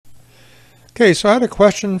Okay, so I had a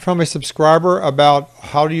question from a subscriber about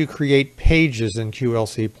how do you create pages in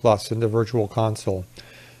QLC Plus in the Virtual Console.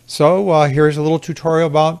 So here's a little tutorial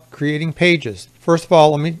about creating pages. First of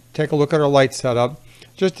all, let me take a look at our light setup.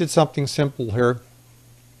 Just did something simple here.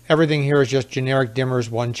 Everything here is just generic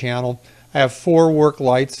dimmers, one channel. I have 4 work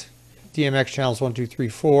lights, DMX channels 1, 2, 3,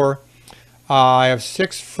 4. I have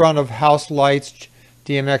 6 front of house lights,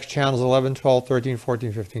 DMX channels 11, 12, 13,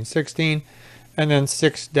 14, 15, 16. And then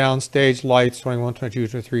 6 downstage lights, 21, 22,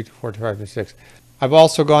 23, 24, 25, and 6. I've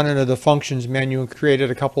also gone into the functions menu and created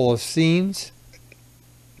a couple of scenes.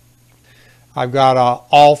 I've got an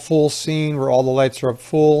all full scene where all the lights are up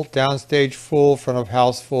full, downstage full, front of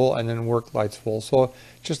house full, and then work lights full. So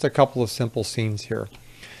just a couple of simple scenes here.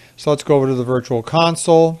 So let's go over to the Virtual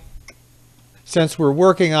Console. Since we're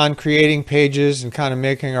working on creating pages and kind of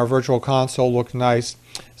making our Virtual Console look nice,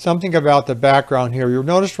 something about the background here. You'll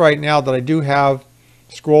notice right now that I do have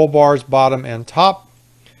scroll bars bottom and top.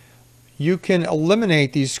 You can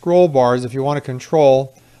eliminate these scroll bars if you want to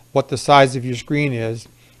control what the size of your screen is.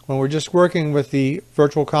 When we're just working with the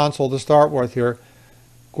Virtual Console to start with here,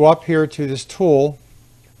 go up here to this tool,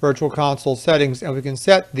 Virtual Console Settings, and we can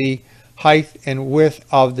set the height and width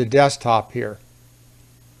of the desktop here.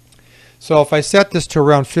 So if I set this to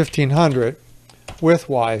around 1500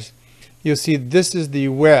 width-wise, you'll see this is the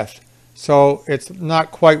width. So it's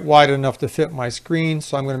not quite wide enough to fit my screen,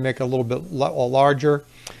 so I'm going to make it a little bit larger.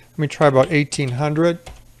 Let me try about 1800.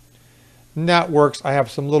 And that works. I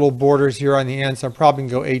have some little borders here on the end, so I'm probably going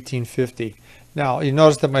to go 1850. Now, you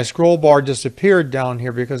notice that my scroll bar disappeared down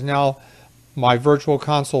here because now my Virtual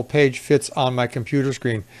Console page fits on my computer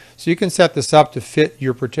screen. So you can set this up to fit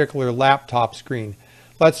your particular laptop screen.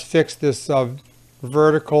 Let's fix this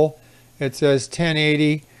vertical. It says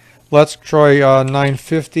 1080. Let's try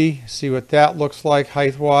 950. See what that looks like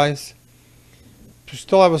height-wise. We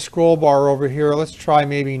still have a scroll bar over here. Let's try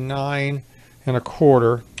maybe 9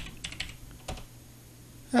 1/4.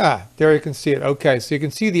 There you can see it. Okay, so you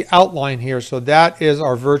can see the outline here. So that is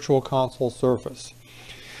our Virtual Console surface.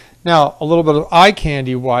 Now, a little bit of eye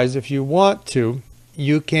candy wise, if you want to,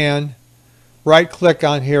 you can right-click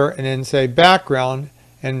on here and then say background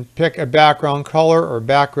and pick a background color or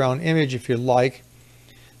background image if you'd like.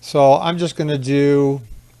 So I'm just going to do,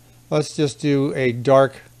 let's just do a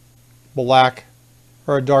dark black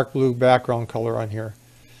or a dark blue background color on here.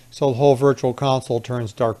 So the whole Virtual Console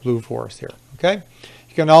turns dark blue for us here. Okay.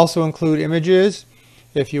 You can also include images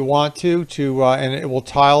if you want to and it will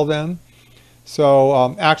tile them.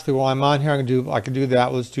 So actually, while I'm on here, I can do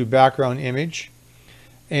that. Let's do background image,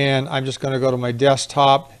 and I'm just going to go to my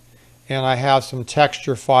desktop, and I have some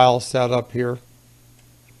texture files set up here.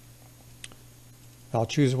 I'll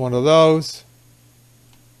choose one of those,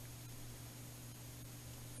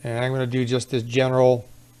 and I'm going to do just this general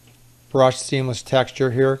brush seamless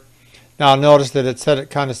texture here. Now notice that it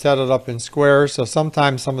kind of set it up in squares, so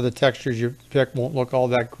sometimes some of the textures you pick won't look all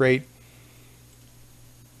that great.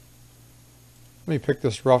 Let me pick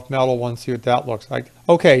this rough metal one, see what that looks like.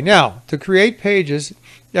 Okay, now to create pages,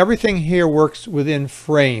 everything here works within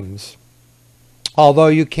frames. Although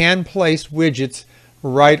you can place widgets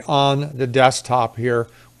right on the desktop here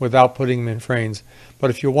without putting them in frames. But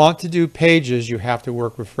if you want to do pages, you have to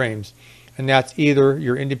work with frames. And that's either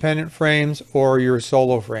your independent frames or your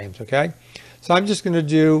solo frames, okay? So I'm just going to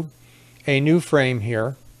do a new frame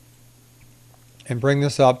here and bring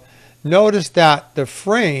this up. Notice that the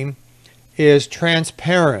frame is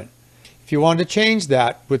transparent. If you want to change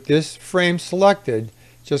that with this frame selected,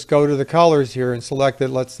 just go to the colors here and select it.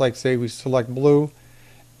 Let's say we select blue.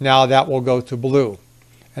 Now that will go to blue.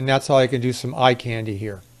 And that's how I can do some eye candy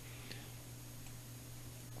here.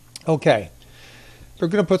 Okay. We're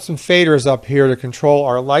going to put some faders up here to control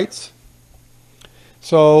our lights.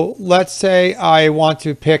 So let's say I want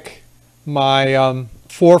to pick my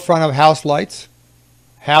 4 front of house lights.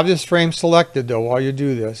 Have this frame selected though while you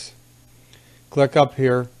do this. Click up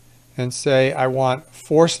here and say I want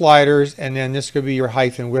 4 sliders, and then this could be your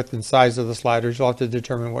height and width and size of the sliders. You'll have to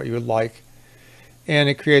determine what you would like. And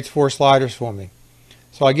it creates 4 sliders for me.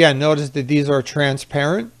 So again, notice that these are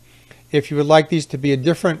transparent. If you would like these to be a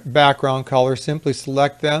different background color, simply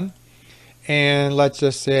select them. And let's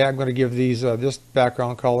just say I'm going to give these this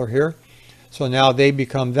background color here. So now they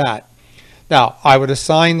become that. Now, I would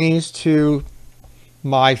assign these to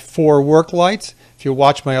my 4 work lights. If you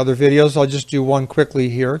watch my other videos, I'll just do one quickly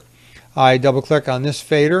here. I double click on this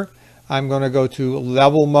fader. I'm going to go to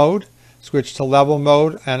level mode, switch to level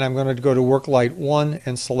mode, and I'm going to go to work light 1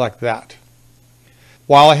 and select that.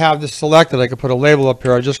 While I have this selected, I can put a label up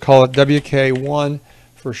here. I'll just call it WK1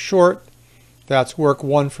 for short. That's work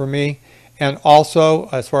 1 for me. And also,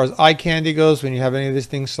 as far as eye candy goes, when you have any of these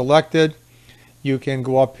things selected, you can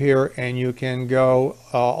go up here and you can go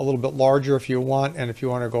a little bit larger if you want, and if you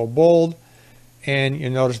want to go bold, and you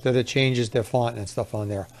notice that it changes the font and stuff on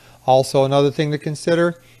there. Also, another thing to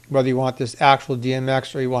consider, whether you want this actual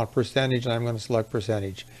DMX or you want percentage, and I'm going to select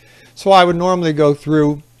percentage. So I would normally go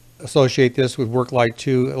through, associate this with work light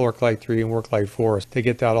 2, work light 3, and work light 4 to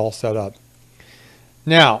get that all set up.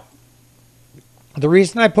 Now, the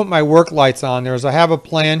reason I put my work lights on there is I have a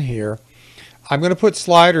plan here. I'm going to put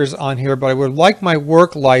sliders on here, but I would like my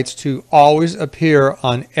work lights to always appear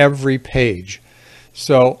on every page.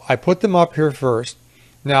 So I put them up here first.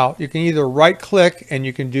 Now you can either right click and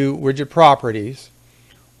you can do widget properties,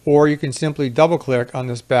 or you can simply double click on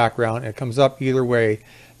this background. It comes up either way.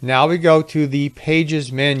 Now we go to the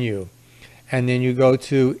pages menu, and then you go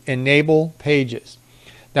to enable pages.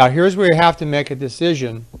 Now here's where you have to make a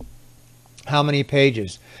decision how many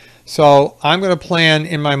pages. So I'm going to plan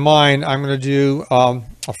in my mind, I'm going to do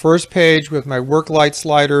a first page with my work light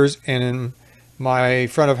sliders and my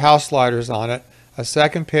front of house sliders on it, a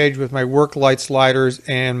second page with my work light sliders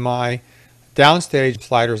and my downstage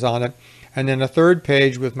sliders on it, and then a third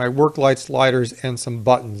page with my work light sliders and some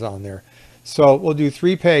buttons on there. So we'll do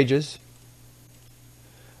 3 pages.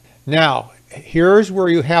 Now here's where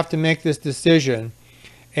you have to make this decision,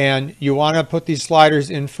 and you want to put these sliders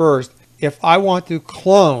in first. If I want to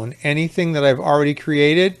clone anything that I've already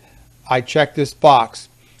created, I check this box.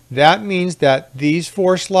 That means that these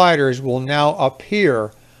 4 sliders will now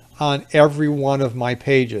appear on every one of my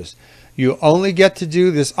pages. You only get to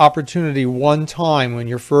do this opportunity one time when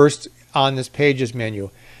you're first on this pages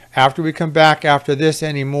menu. After we come back after this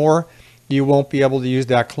anymore, you won't be able to use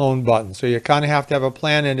that clone button. So you kind of have to have a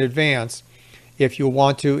plan in advance if you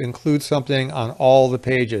want to include something on all the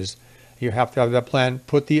pages. You have to have that plan,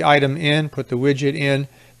 put the item in, put the widget in,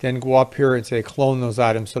 then go up here and say clone those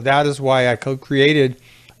items. So that is why I created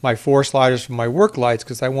my 4 sliders for my work lights,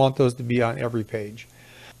 because I want those to be on every page.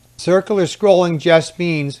 Circular scrolling just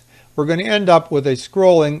means we're going to end up with a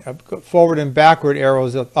scrolling forward and backward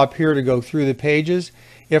arrows up here to go through the pages.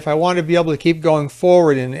 If I want to be able to keep going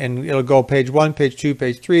forward and it'll go page 1, page 2,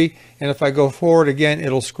 page 3, and if I go forward again,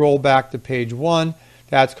 it'll scroll back to page 1.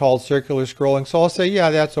 That's called circular scrolling. So I'll say, yeah,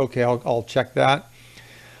 that's okay. I'll check that.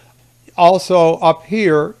 Also up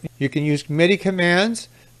here, you can use MIDI commands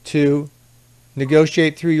to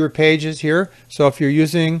negotiate through your pages here. So if you're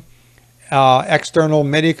using external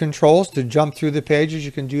MIDI controls to jump through the pages,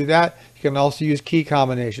 you can do that. You can also use key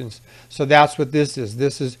combinations. So that's what this is.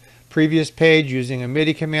 This is previous page using a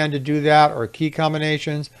MIDI command to do that, or key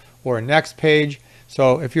combinations, or next page.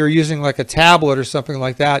 So if you're using like a tablet or something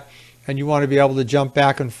like that, and you want to be able to jump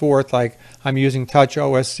back and forth, like I'm using Touch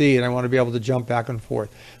OSC and I want to be able to jump back and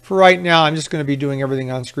forth. For right now, I'm just going to be doing everything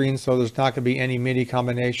on screen, so there's not going to be any MIDI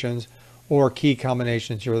combinations or key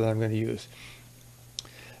combinations here that I'm going to use.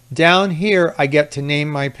 Down here, I get to name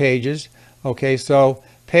my pages. Okay, so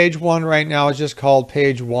page 1 right now is just called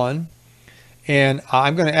page 1. And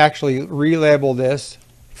I'm going to actually relabel this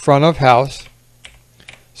front of house.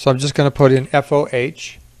 So I'm just going to put in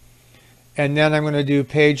FOH. And then I'm going to do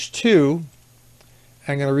page 2.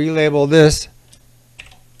 I'm going to relabel this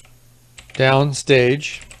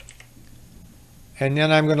downstage. And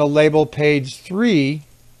then I'm going to label page 3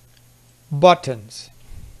 buttons.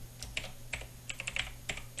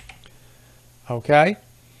 Okay?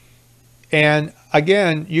 And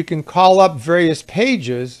again, you can call up various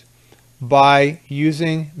pages by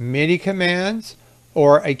using MIDI commands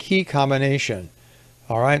or a key combination.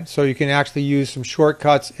 All right, so you can actually use some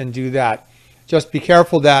shortcuts and do that. Just be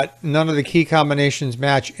careful that none of the key combinations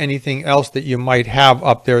match anything else that you might have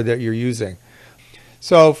up there that you're using.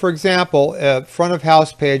 So for example, front of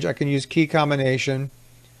house page, I can use key combination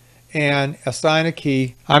and assign a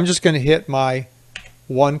key. I'm just going to hit my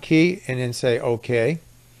 1 key and then say OK.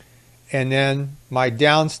 And then my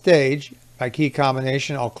downstage, my key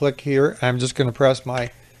combination, I'll click here. I'm just going to press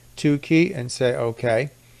my 2 key and say OK.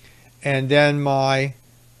 And then my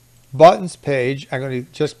buttons page, I'm going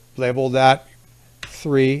to just label that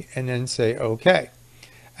 3 and then say OK.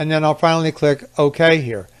 And then I'll finally click OK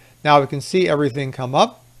here. Now we can see everything come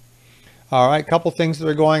up. All right, a couple things that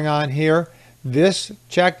are going on here. This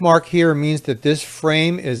check mark here means that this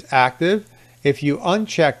frame is active. If you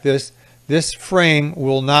uncheck this, this frame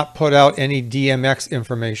will not put out any DMX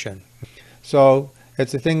information. So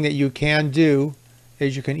it's a thing that you can do,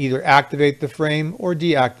 is you can either activate the frame or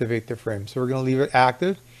deactivate the frame. So we're going to leave it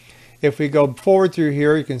active. If we go forward through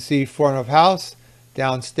here, you can see front of house,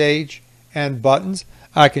 downstage, and buttons.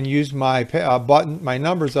 I can use my my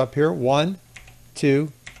numbers up here, 1,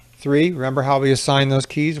 2, 3. Remember how we assign those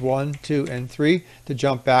keys, 1, 2, and 3, to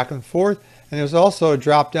jump back and forth. And there's also a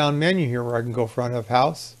drop-down menu here where I can go front of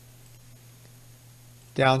house,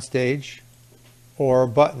 downstage, or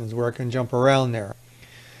buttons where I can jump around there.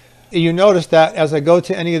 You notice that as I go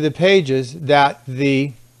to any of the pages that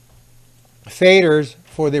the faders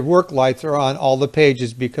for the work lights are on all the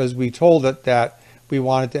pages because we told it that we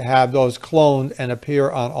wanted to have those cloned and appear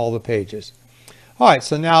on all the pages. All right,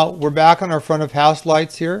 so now we're back on our front of house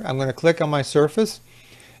lights here. I'm going to click on my surface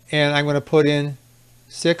and I'm going to put in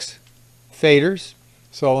 6 faders.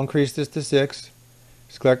 So I'll increase this to 6.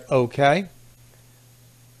 Just click OK.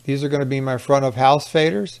 These are going to be my front of house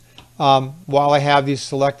faders. While I have these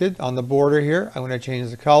selected on the border here, I'm going to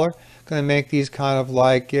change the color. I'm going to make these kind of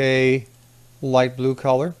like a light blue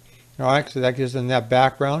color. All right, so that gives them that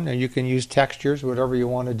background, and you can use textures, whatever you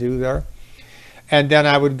want to do there. And then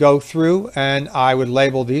I would go through and I would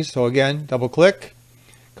label these. So again, double click,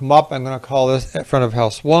 come up. I'm going to call this front of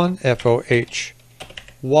house 1,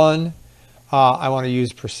 FOH1. I want to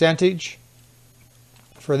use percentage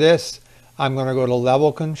for this. I'm going to go to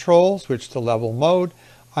level control, switch to level mode.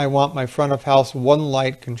 I want my front of house 1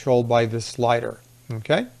 light controlled by this slider.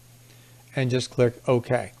 Okay, and just click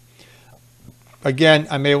OK. Again,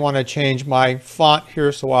 I may want to change my font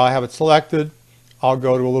here, so while I have it selected, I'll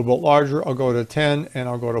go to a little bit larger, I'll go to 10, and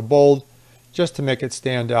I'll go to bold, just to make it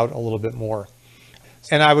stand out a little bit more.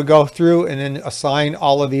 And I would go through and then assign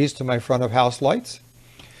all of these to my front of house lights.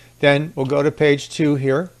 Then we'll go to page 2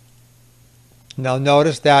 here. Now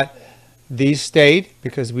notice that these stayed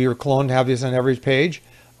because we were cloned to have these on every page.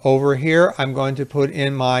 Over here, I'm going to put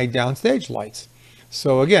in my downstage lights.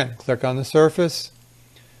 So again, click on the surface.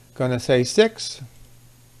 Going to say 6.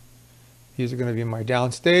 These are going to be my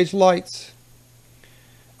downstage lights.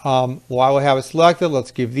 While I have it selected,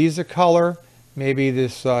 let's give these a color. Maybe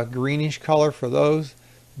this greenish color for those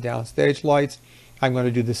downstage lights. I'm going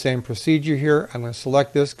to do the same procedure here. I'm going to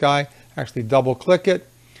select this guy, actually double click it.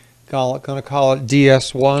 Going to call it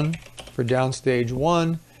DS1 for downstage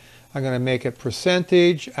 1. I'm going to make it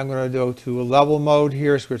percentage. I'm going to go to a level mode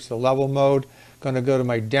here, switch to level mode. Going to go to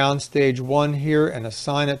my downstage 1 here and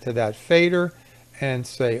assign it to that fader and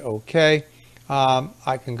say OK.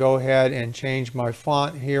 I can go ahead and change my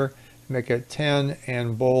font here, make it 10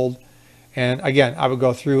 and bold. And again, I would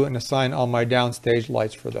go through and assign all my downstage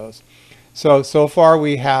lights for those. So far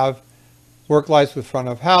we have work lights with front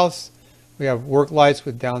of house. We have work lights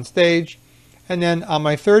with downstage. And then on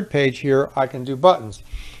my 3rd page here, I can do buttons.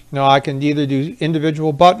 Now I can either do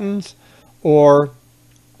individual buttons or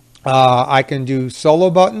I can do solo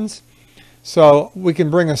buttons. So we can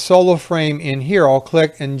bring a solo frame in here. I'll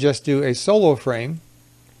click and just do a solo frame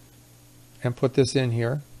and put this in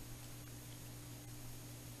here.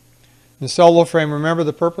 The solo frame, remember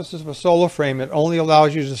the purposes of a solo frame, it only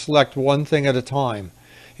allows you to select one thing at a time.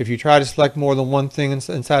 If you try to select more than one thing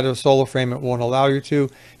inside of a solo frame, it won't allow you to.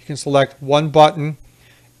 You can select one button,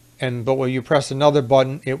 but when you press another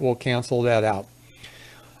button, it will cancel that out.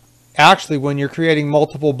 Actually, when you're creating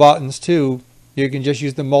multiple buttons too, you can just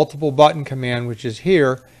use the multiple button command, which is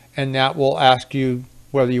here, and that will ask you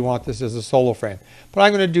whether you want this as a solo frame. But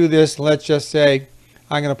I'm going to do this. Let's just say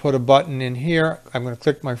I'm going to put a button in here. I'm going to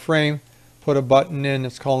click my frame, put a button in.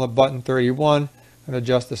 Let's call it button 31. I'm going to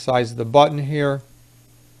adjust the size of the button here.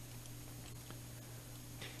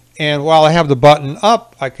 And while I have the button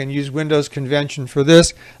up, I can use Windows convention for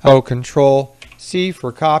this. I'll go Control C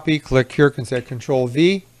for copy. Click here, can say Control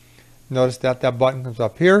V. Notice that that button comes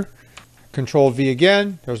up here. Control V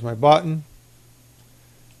again. There's my button.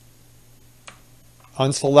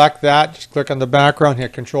 Unselect that. Just click on the background.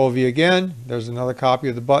 Hit Control V again. There's another copy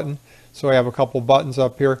of the button. So I have a couple buttons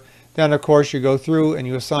up here. Then, of course, you go through and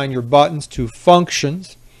you assign your buttons to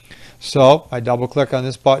functions. So I double click on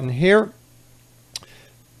this button here.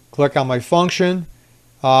 Click on my function.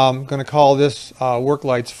 I'm going to call this work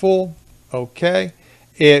lights full. OK.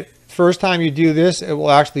 First time you do this, it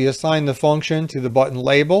will actually assign the function to the button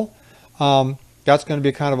label. That's going to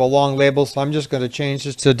be kind of a long label, so I'm just going to change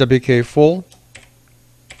this to WK full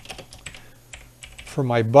for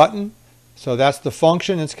my button. So that's the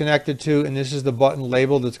function it's connected to, and this is the button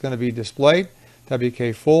label that's going to be displayed,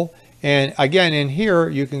 WK full. And again, in here,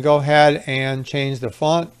 you can go ahead and change the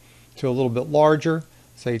font to a little bit larger,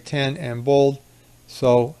 say 10 and bold.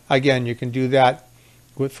 So again, you can do that.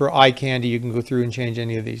 For eye candy, you can go through and change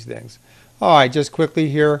any of these things. All right, just quickly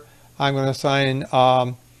here, I'm going to assign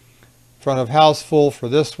front of house full for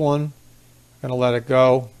this one. I'm going to let it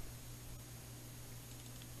go.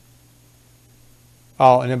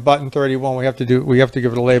 Oh, and then button 31, we have to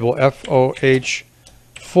give it a label FOH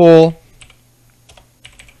full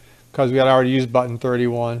because we had already used button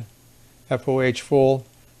 31. FOH full.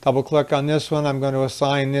 Double click on this one. I'm going to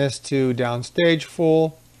assign this to downstage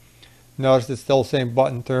full. Notice it's still the same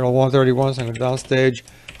button, 131, so I'm going to downstage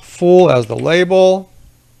full as the label.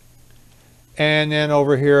 And then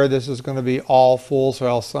over here, this is going to be all full, so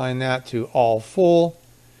I'll assign that to all full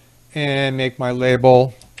and make my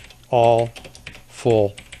label all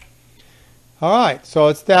full. All right, so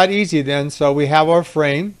it's that easy then. So we have our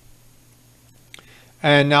frame.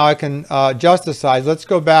 And now I can adjust the size. Let's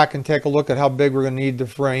go back and take a look at how big we're going to need the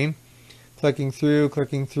frame. Clicking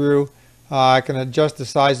through. I can adjust the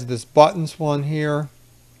size of this buttons one here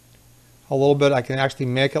a little bit. I can actually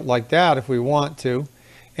make it like that if we want to.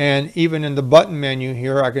 And even in the button menu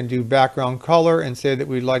here, I can do background color and say that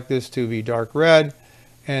we'd like this to be dark red.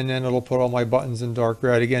 And then it'll put all my buttons in dark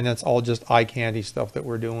red. Again, that's all just eye candy stuff that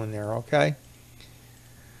we're doing there, okay?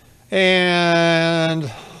 And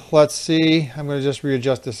let's see, I'm going to just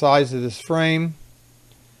readjust the size of this frame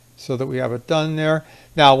so that we have it done there.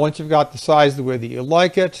 Now, once you've got the size the way that you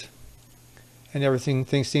like it, and everything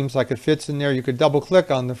seems like it fits in there, you could double click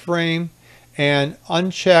on the frame and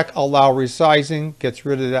uncheck allow resizing, gets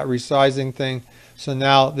rid of that resizing thing. So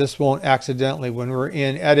now this won't accidentally, when we're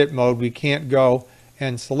in edit mode, we can't go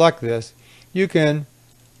and select this. You can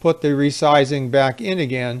put the resizing back in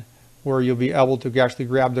again, where you'll be able to actually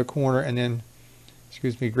grab the corner and then,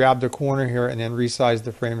 grab the corner here and then resize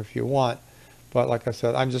the frame if you want. But like I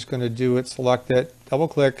said, I'm just going to do it, select it, double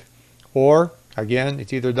click, or again,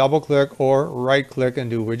 it's either double click or right click and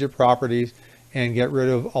do widget properties and get rid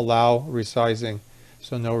of allow resizing.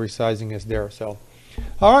 So no resizing is there. So,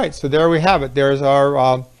 all right, so there we have it. There's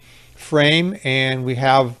our frame, and we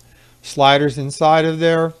have sliders inside of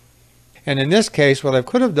there. And in this case, what I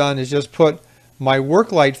could have done is just put my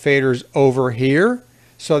work light faders over here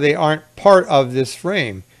so they aren't part of this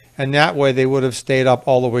frame. And that way they would have stayed up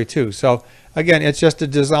all the way too. So again, it's just a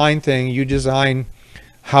design thing. You design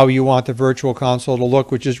how you want the virtual console to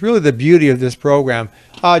look, which is really the beauty of this program.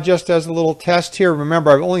 Just as a little test here, remember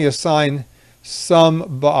I've only assigned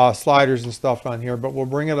some sliders and stuff on here, but we'll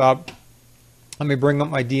bring it up. Let me bring up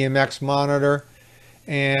my DMX monitor,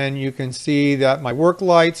 and you can see that my work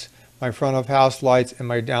lights, my front of house lights, and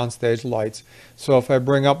my downstage lights. So if I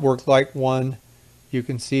bring up work light 1, you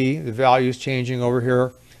can see the values changing over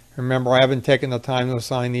here. Remember, I haven't taken the time to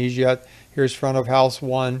assign these yet. Here's front of house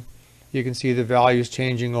 1. You can see the values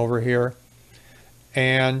changing over here.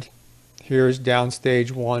 And here's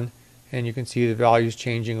downstage 1, and you can see the values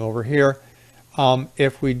changing over here.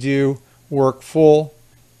 If we do work full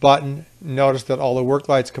button, notice that all the work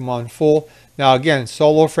lights come on full. Now again,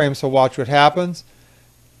 solo frame, so watch what happens.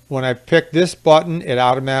 When I pick this button, it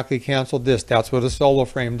automatically canceled this. That's what a solo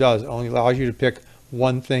frame does. It only allows you to pick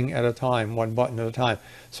one thing at a time, one button at a time.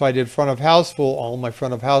 So I did front of house full. All my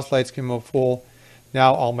front of house lights came up full.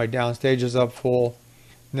 Now all my downstage is up full.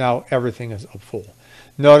 Now everything is up full.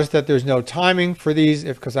 Notice that there's no timing for these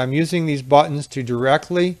because I'm using these buttons to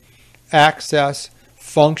directly access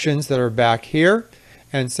functions that are back here.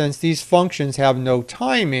 And since these functions have no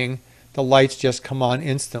timing, the lights just come on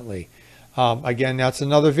instantly. Again, that's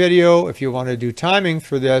another video. If you want to do timing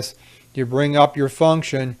for this, you bring up your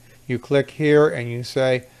function, you click here and you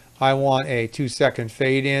say, I want a 2-second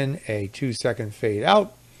fade in, a 2-second fade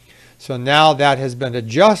out. So now that has been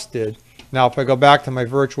adjusted. Now if I go back to my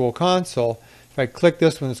virtual console, if I click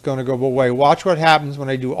this one, it's going to go away. Watch what happens when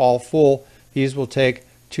I do all full. These will take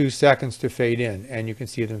 2 seconds to fade in, and you can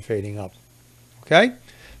see them fading up. Okay?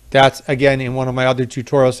 That's, again, in one of my other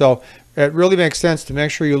tutorials. So it really makes sense to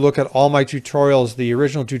make sure you look at all my tutorials, the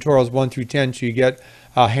original tutorials 1 through 10, so you get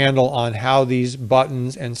a handle on how these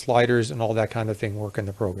buttons and sliders and all that kind of thing work in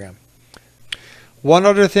the program. One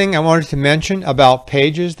other thing I wanted to mention about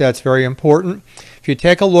pages that's very important. If you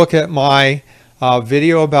take a look at my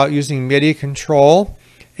video about using MIDI control,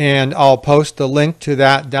 and I'll post the link to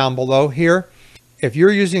that down below here. If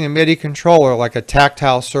you're using a MIDI controller like a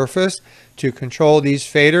tactile surface to control these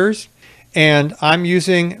faders, and I'm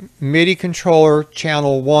using MIDI controller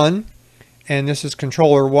channel 1, and this is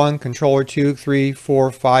controller 1, controller 2, 3,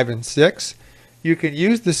 4, 5, and 6. You can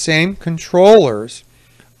use the same controllers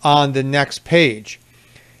on the next page.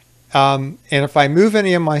 And if I move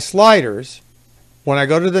any of my sliders, when I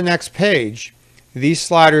go to the next page, these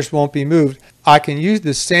sliders won't be moved. I can use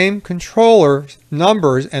the same controller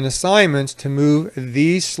numbers and assignments to move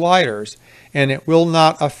these sliders, and it will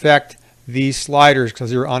not affect these sliders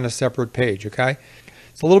because they're on a separate page, okay?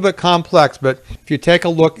 It's a little bit complex, but if you take a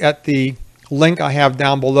look at the link I have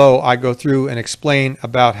down below, I go through and explain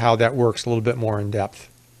about how that works a little bit more in depth.